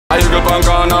Bicycle pan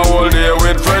corner all day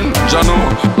with friend.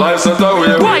 Jano, life set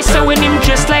away. Why so when him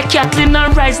dressed like Kathleen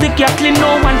and rise the Kathleen,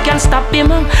 no one can stop him.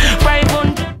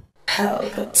 500.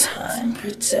 Pelpa time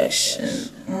protection.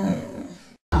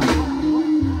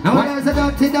 Now there's a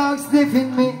dirty dog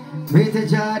sniffing me. Pretty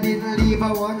jar didn't leave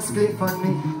a one spliff on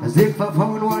me. As if I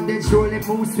found one that surely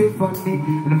moved swift on me.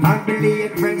 And family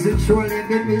and friends would surely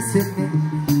be missing me.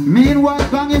 Meanwhile,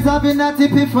 Bang is having that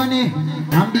epiphany.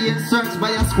 I'm being searched by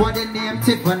a squad named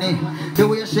Tiffany. The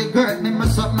way she girt me, my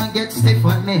something get stiff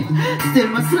on me. Still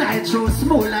my slide through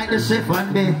smooth like the chef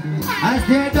on me. As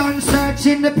they're done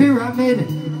searching the pyramid,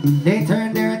 they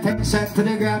turn their attention to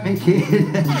the Grammy kid.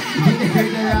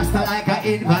 Giving the rasta like an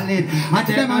invalid and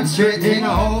demonstrating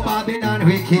how Babylon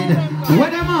wicked.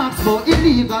 When them ask about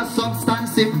illegal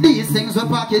substance, if these things were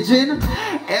packaging,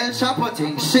 El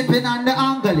Chapoting, shipping and the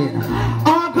angling.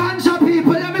 All ganja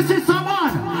people, let me see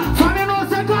someone. From you know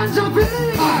say ganja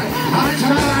people.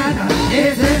 Contraband,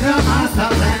 is it the master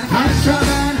plan?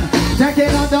 Contraband,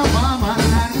 taking out the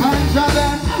farmers and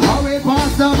contraband. How we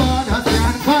pass the borders and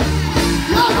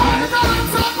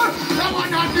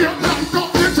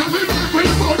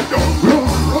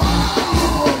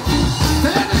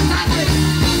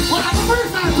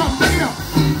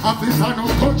Officer, no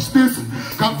touch this.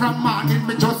 Come from morning,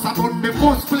 me just about the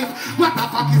first flip. What the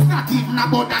fuck is not even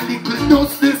about a little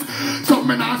dust this? So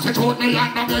me not stretch out me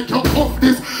hand and make you off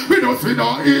this. We don't see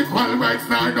no equal rights,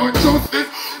 now no justice.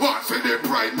 Once the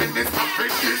Prime Minister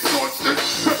think this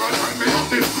justice. Never tell me of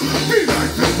this. Feel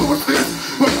like to post this.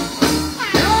 But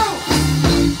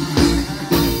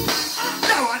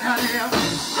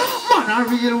man, a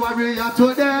real warrior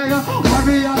today,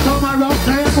 warrior tomorrow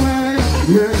same way.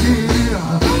 Yeah,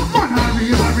 man, a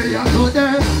real warrior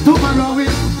today, tomorrow we.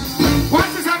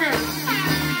 watch this again.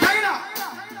 Take it up.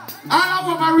 All I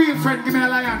want my real friend, give me a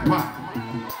lion paw.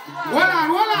 Hold on.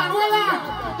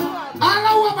 All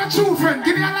I want my true friend,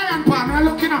 give me a lion paw. Me a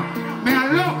looking up. Me a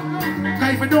look.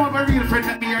 Cause if you don't have a real friend,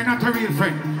 that means you're not a real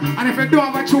friend. And if you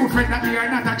don't have a true friend, that means you're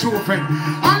not a true friend.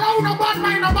 All I want no bad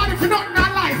mind, nobody for nothing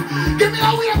in life. Give me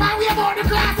a wave on the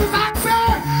glasses and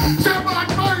say, say bad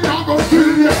mind, I'm gonna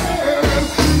kill you.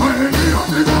 I ain't me on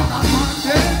the dog and man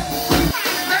dead.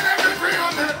 Then every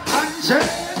 300 handshake.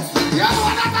 Yeah,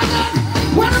 what that again?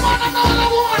 What the man that all I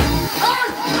want? Hey,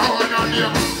 now I'm not here.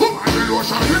 Who am I the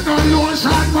lotion? You know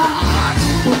lotion, man.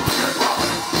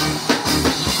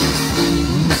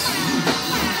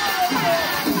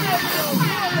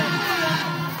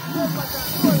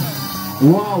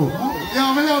 Wow.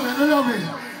 Yeah, I love it.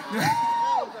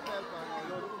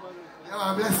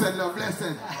 Yeah, blessed, love,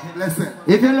 blessed.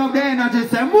 If you love the energy,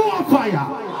 say more fire.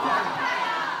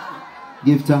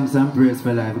 Give thanks and praise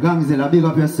for life. Gangzilla, big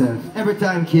up yourself. Every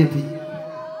time, KP.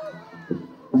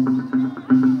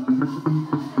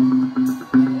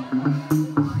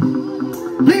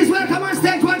 Please welcome on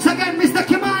stage once again, Mr.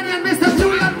 Kimani and Mr.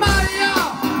 Julian Mario.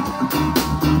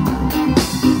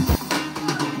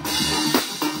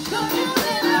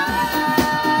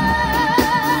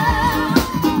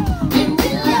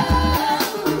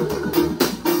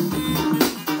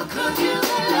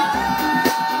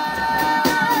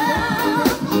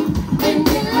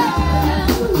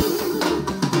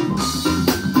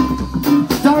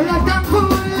 Don't let them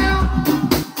fool you.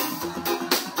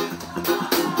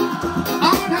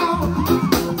 Oh no,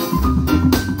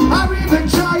 or even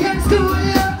try and school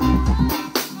you.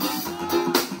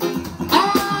 Oh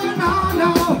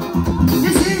no,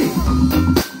 you see,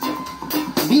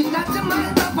 we've got to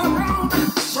mind up around.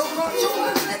 So don't you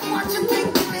let what you think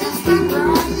is the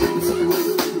right.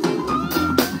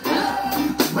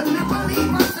 But never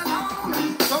leave us alone.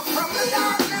 So from the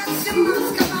darkness you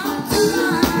must come out to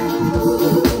light.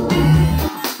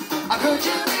 Could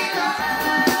you be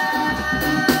loved?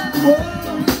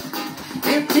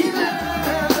 If be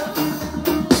loved.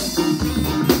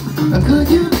 Could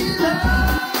you be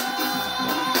loved?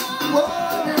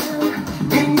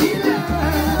 If be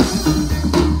loved.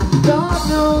 God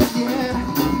knows, yeah.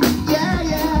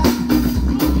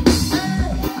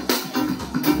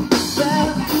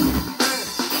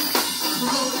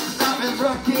 Love is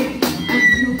rocky, and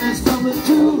you messed up with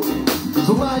too.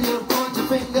 So while you point your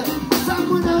finger,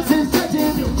 someone else is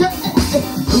judging.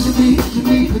 Would you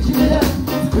be love?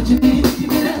 Would you be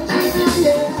love?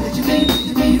 Yeah. Would you be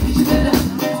love?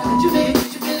 Would you be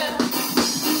love?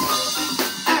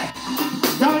 Hey,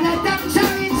 don't let them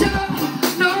change you.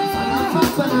 No.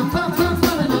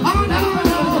 Oh no.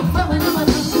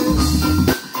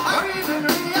 Or even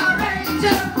rearrange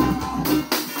you.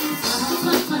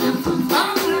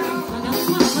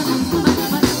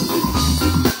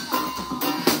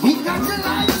 We got your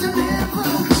life to live.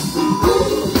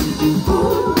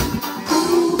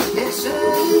 Yeah.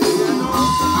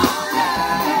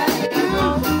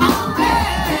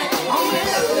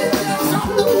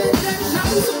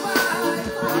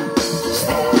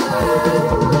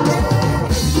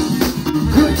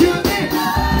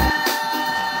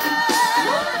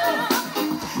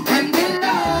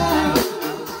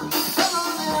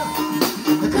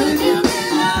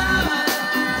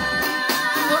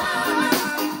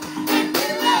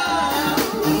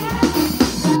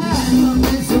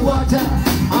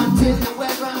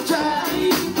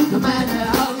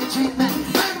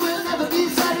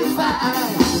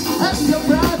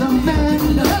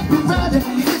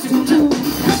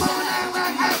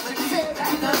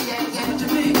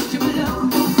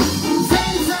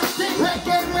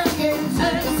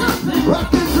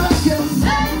 Rockers, rockers.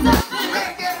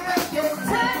 Reggae, reggae.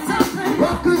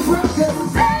 Rockers, rockers.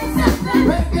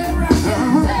 Reggae, reggae.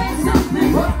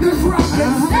 Rockers,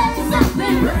 rockers.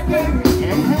 Reggae.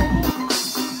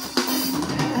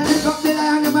 Pick up the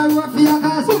lion and my road for your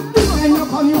cause. And your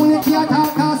community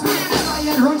attack us.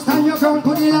 Lion run, stand your ground to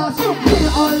the last. Kill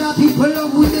all the people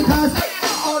love with the cause.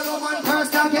 All the man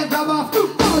first can't get grab off.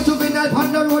 No juvenile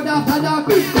on the road after dark.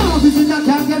 No visitor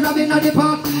can't get robbed in the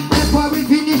park. That's why we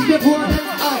finish the board.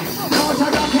 No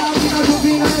shagger can't get a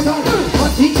juvenile dog.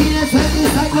 But teaching us when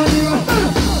it's like on the road.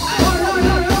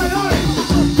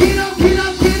 Get up, get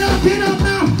up, get up, get up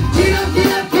now. Get up,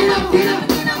 get up, get up, get up.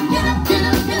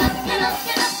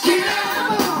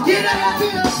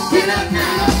 Get up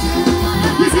now.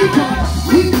 You see,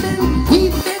 we've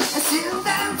been sitting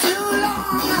down too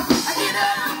long. Get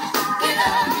up now.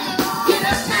 Get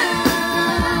up now.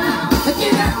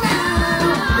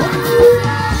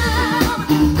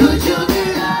 Could you be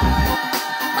loved?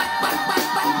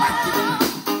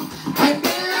 I'd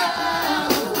be loved.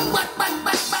 What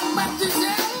you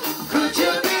say? Could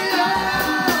you be loved?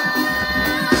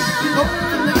 Oh,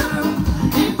 no.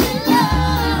 You'd be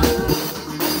loved.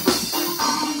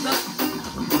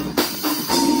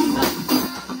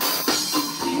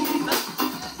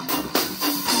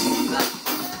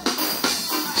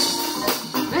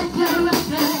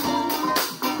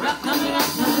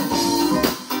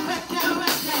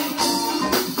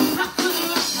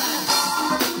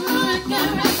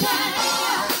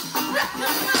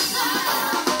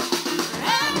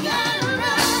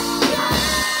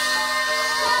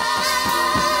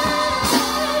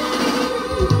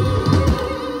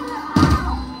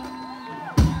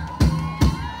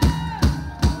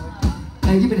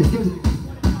 Hey, give me this, give me this.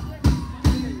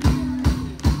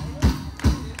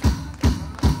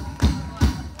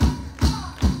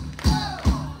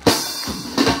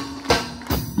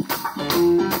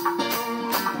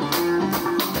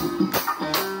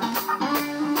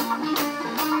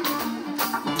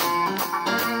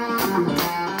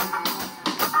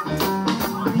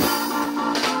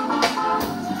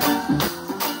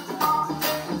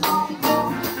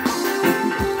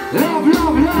 Love,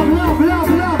 love, love, love, love,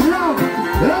 love, love.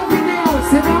 Love in the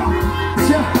house, you know?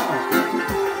 Yeah.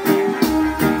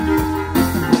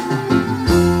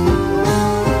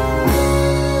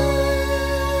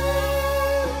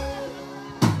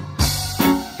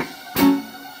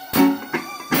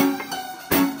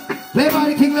 Play by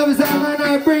the King Love is that man I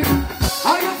bring.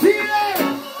 How you feeling?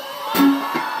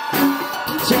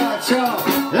 Cha, cha.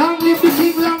 Long live the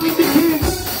King, long live the King.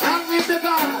 Long live the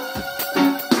God.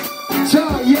 Cha,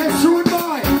 yes, rude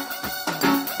boy.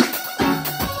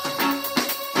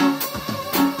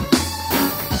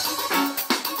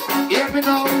 Hear me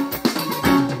now.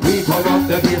 We turn up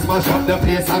the bass, mash up the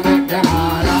place and make them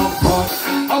all have fun.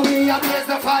 Oh, we ablaze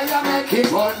the fire, make it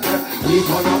fun. We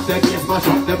turn up the bass, mash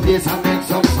up the place and make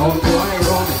some sound. Boy,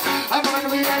 run. A man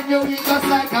we and you, we just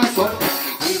like a sun.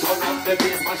 We turn up the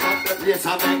bass, mash up the place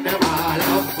and make them all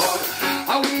have fun.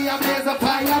 Oh, we ablaze the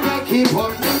fire, make it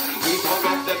fun. We turn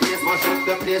up the bass, mash up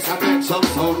the place and make some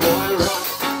sound. Boy, run.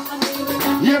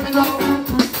 Hear me now.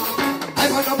 I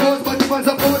want to pose, but you want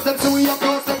to pose them, so we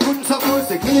oppose them, couldn't suppose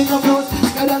the killing of those.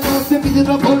 God I knows the beating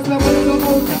of those, never you know.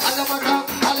 I never drop,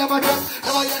 never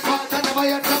yet fought, never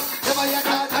yet drop, never yet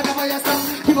thought, never yet stop.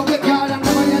 Give up your card and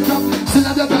never yet drop. Still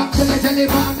have the back, till they tell you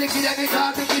farm, they give them it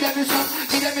hard, they give them it shot,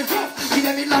 give them it rough, give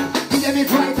them it long, give them it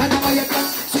right, and never yet drop.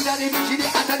 See that they bitch, the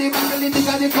under the buckle, the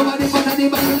nigga, the cover, the butter, the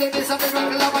buckle, the this, and the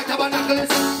rockle, the white tabernacle.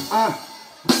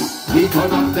 We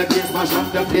turn up the place, mash up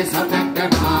the place, and make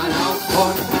them all have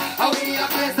fun. How we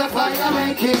ablaze the fire,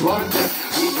 make it run.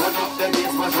 We turn up the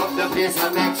place, mash up the place,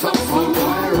 and make some fun.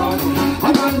 Boy, run.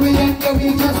 And when we end the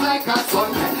week just like a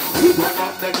sun. We turn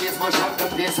up the place, mash up the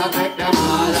place, and make them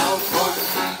all have fun.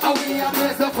 How we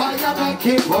ablaze the fire, make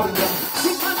it run.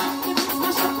 We turn up the place,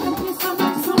 mash up the place, and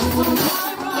make some fun.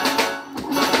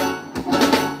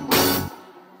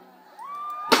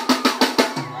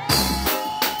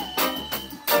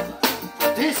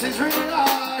 This is real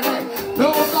hard.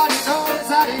 Nobody knows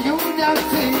how to use that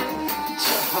thing.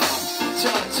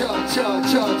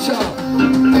 Cha.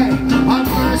 Hey, have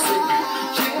mercy.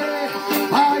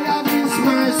 Yeah, I am His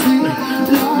mercy.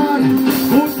 Lord,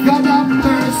 good God have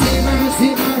mercy.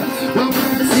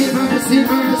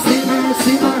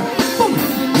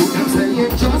 You them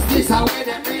saying justice, how we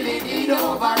them really need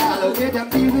overall. We them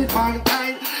deal with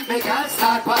mankind, make us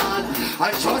start bad.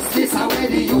 And justice, how we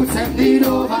the youth them need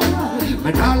overall.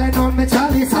 Me calling on me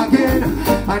chalice again.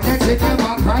 And then she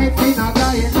never cried in a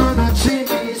guy in on a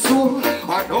chimney soon.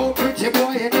 Or no pretty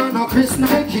boy in on a Chris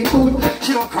Nike boot.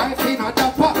 She don't cry in a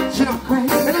dapper, she don't cry.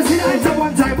 Let us see the answer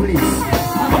one time please.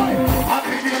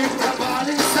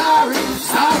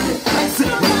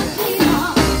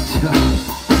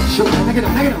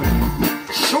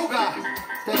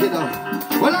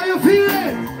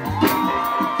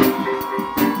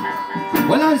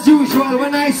 as usual,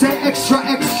 when I say extra,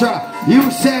 extra,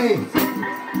 you say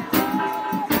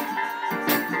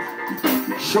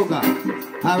sugar.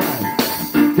 Alright,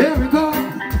 here we go.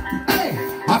 Hey,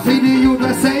 I feel you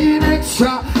just saying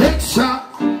extra, extra.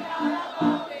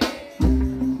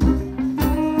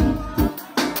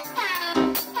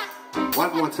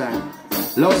 One more time.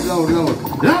 Loud, loud,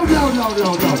 loud. Loud, loud, loud,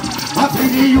 loud, loud. I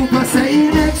feel you just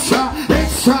saying extra,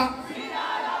 extra.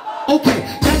 Okay,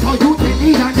 that's how you can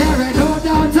eat and there ain't no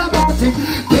doubt about it.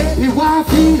 Baby, what I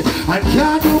feel, I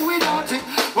can't do without it.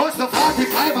 What's the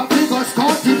 45 of figures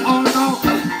counting? Oh no.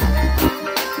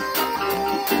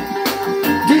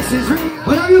 This is real.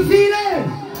 What are you feeling?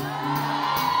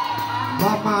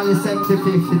 Bob Marley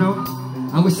 75th, you know,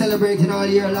 and we're celebrating all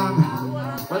year long.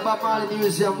 But Bob Marley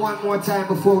Museum, one more time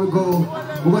before we go,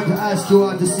 we're going to ask you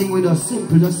all to sing with us.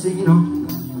 Simple, just sing, you know.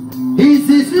 Is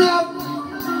this love?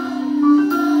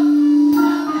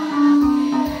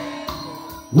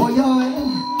 What your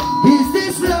is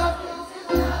this love?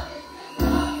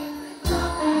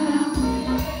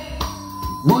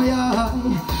 What your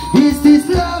is this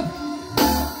love?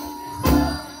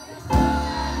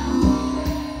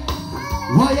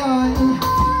 What your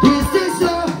is this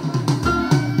love?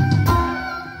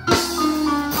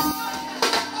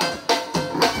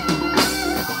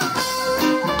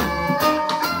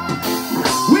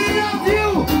 We love you,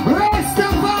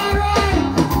 Rastafari.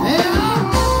 Yeah.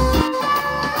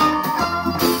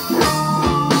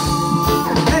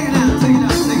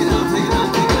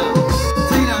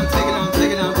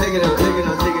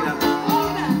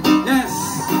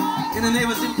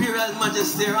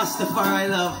 Rastafari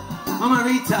love. Mama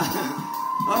Rita,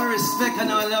 all respect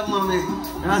and all love, mommy.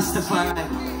 Rastafari.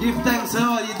 Give thanks for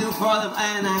all you do for all of I.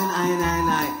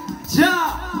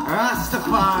 Jah,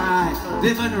 Rastafari,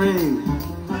 live and reign.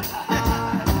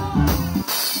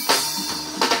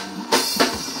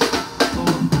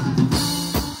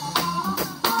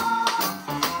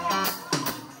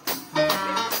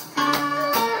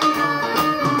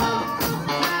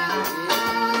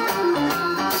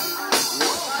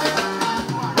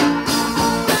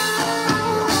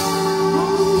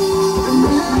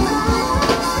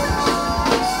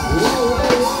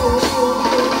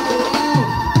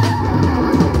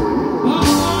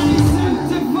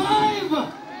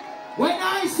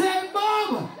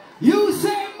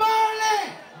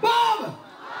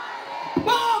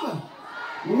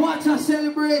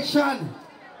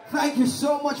 Thank you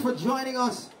so much for joining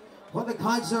us for the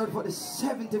concert for the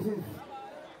 75th.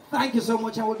 Thank you so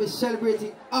much. I will be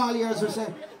celebrating all years. We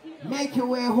say, make your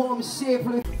way home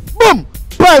safely. Boom!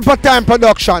 Pelpa Time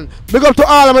production. Big up to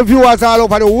all of my viewers all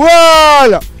over the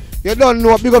world. You don't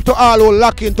know. Big up to all who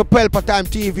lock into Pelpa Time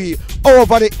TV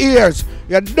over the years.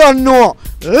 You don't know.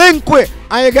 Link with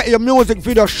and you get your music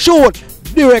video shoot,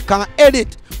 direct and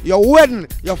edit. Your wedding,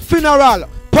 your funeral,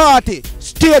 party,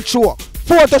 stage show,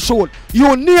 photo shoot,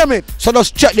 you name it. So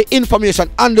just check the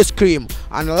information on the screen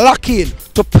and lock in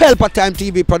to Pelpa Time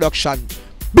TV production.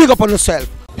 Big up on yourself.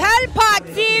 Pelpa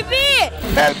TV!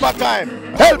 Pelpa Time!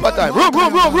 Pelpa Time! Room!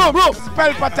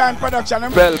 Pelpa Time production.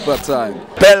 Pelpa Time.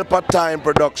 Pelpa Time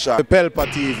production. Pelpa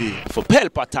TV. For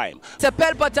Pelpa Time. It's a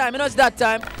Pelpa Time, you know it's that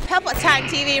time. Pelpa Time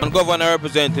TV. I'm governor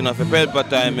representing of Pelpa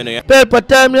Time, you know. Pelpa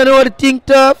Time, you know what the thing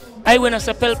tough? I when I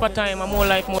say Pelpa Time, I'm more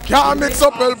like more. Can't mix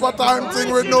up Pelpa Time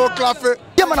thing with no coffee.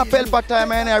 Yeah, man, a Pelpa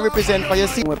Time, and I represent for you.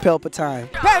 See, with Pelpa Time.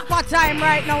 Pelpa Time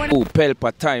right now. Oh,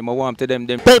 Pelpa Time, I want to them.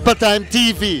 Pelpa Time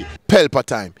TV. Pelpa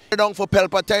Time. Down for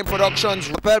Pelpa Time Productions.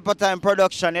 Pelpa Time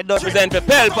production. It does Represent for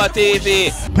Pelpa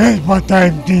TV. Pelpa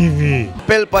Time TV.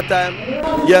 Pelpa Time.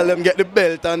 Yeah, let them get the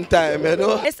belt on time, you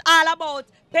know. It's all about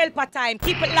Pelpa Time.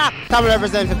 Keep it locked. Time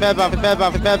represent for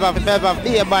Pelpa,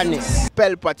 be a badness.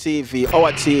 Pelpa TV,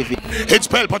 our TV. It's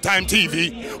Pelpa Time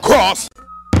TV. Cross.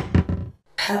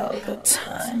 Pelpa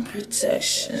Time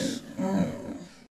protection.